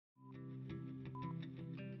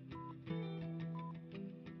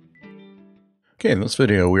Okay, in this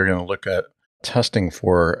video, we're going to look at testing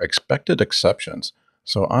for expected exceptions.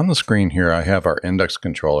 So on the screen here, I have our index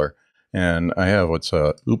controller, and I have what's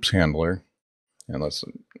a oops handler. And let's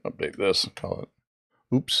update this, call it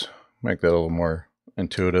oops, make that a little more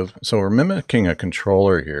intuitive. So we're mimicking a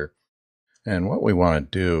controller here. And what we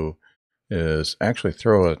want to do is actually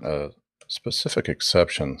throw a specific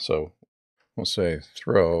exception. So we'll say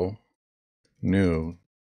throw new,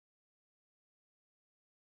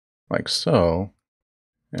 like so.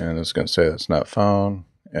 And it's going to say that's not found.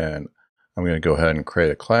 And I'm going to go ahead and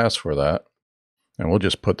create a class for that. And we'll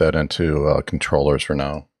just put that into controllers for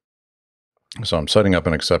now. So I'm setting up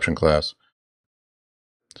an exception class.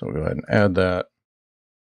 So we'll go ahead and add that.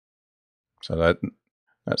 So that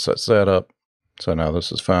sets that up. So now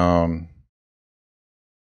this is found.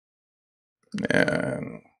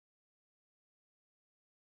 And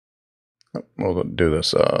we'll do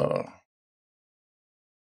this,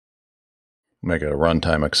 make it a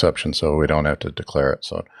runtime exception so we don't have to declare it.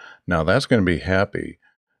 So now that's going to be happy.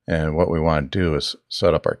 And what we want to do is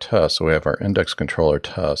set up our test. So we have our index controller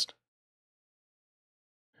test.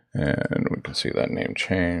 And we can see that name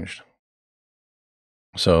changed.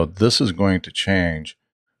 So this is going to change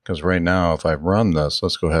because right now, if I run this,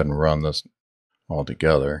 let's go ahead and run this all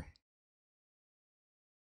together.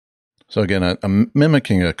 So again, I'm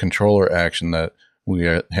mimicking a controller action that we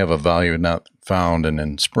have a value not found, and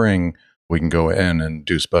in Spring, we can go in and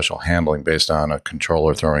do special handling based on a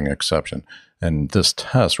controller throwing an exception. And this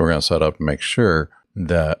test, we're going to set up and make sure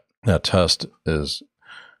that that test is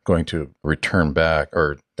going to return back,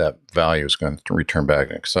 or that value is going to return back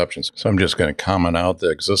an exception. So I'm just going to comment out the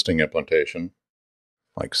existing implementation,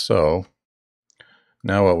 like so.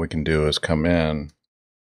 Now what we can do is come in,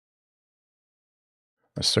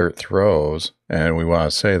 assert throws, and we want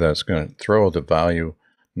to say that it's going to throw the value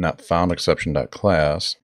not found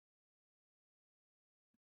exception.class.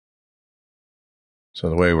 So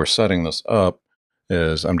the way we're setting this up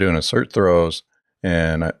is I'm doing assert throws,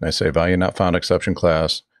 and I say value not found exception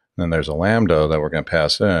class. Then there's a lambda that we're going to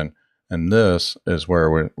pass in, and this is where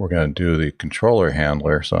we're going to do the controller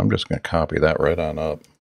handler. So I'm just going to copy that right on up,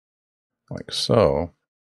 like so.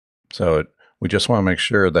 So we just want to make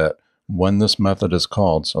sure that when this method is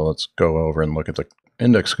called, so let's go over and look at the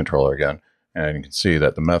index controller again, and you can see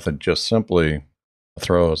that the method just simply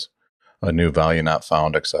throws a new value not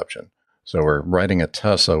found exception. So we're writing a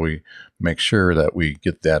test so we make sure that we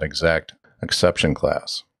get that exact exception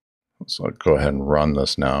class. So I'll go ahead and run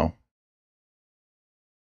this now.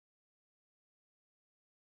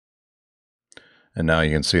 And now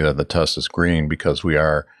you can see that the test is green because we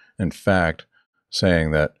are, in fact,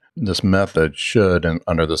 saying that this method should, and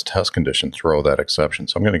under this test condition, throw that exception.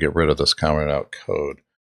 So I'm going to get rid of this commented out code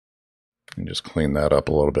and just clean that up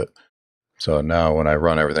a little bit. So now when I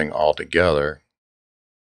run everything all together,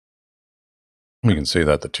 we can see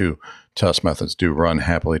that the two test methods do run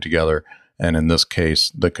happily together. And in this case,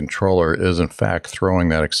 the controller is in fact throwing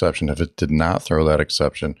that exception. If it did not throw that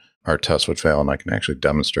exception, our test would fail. And I can actually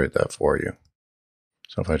demonstrate that for you.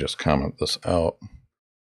 So if I just comment this out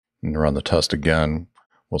and run the test again,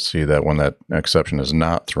 we'll see that when that exception is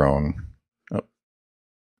not thrown,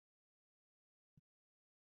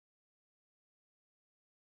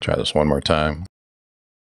 try this one more time.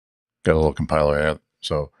 Got a little compiler error.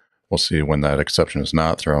 So we'll see when that exception is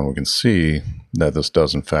not thrown, we can see that this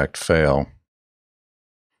does in fact fail.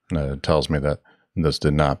 And it tells me that this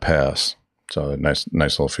did not pass. So a nice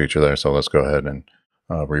little feature there. So let's go ahead and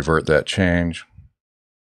revert that change.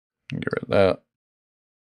 Get rid of that.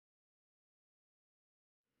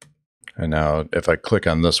 And now if I click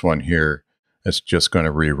on this one here, it's just going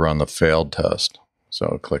to rerun the failed test. So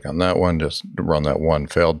I'll click on that one, just run that one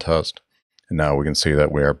failed test. And now we can see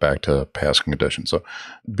that we are back to passing conditions. So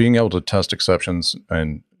being able to test exceptions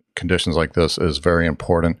and conditions like this is very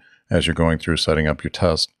important as you're going through setting up your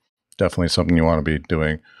test. Definitely something you want to be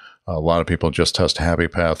doing. A lot of people just test happy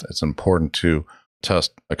path. It's important to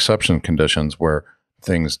test exception conditions where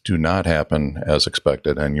things do not happen as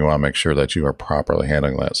expected, and you want to make sure that you are properly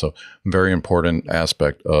handling that. So very important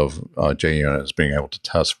aspect of JUnit is being able to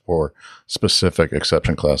test for specific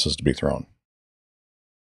exception classes to be thrown.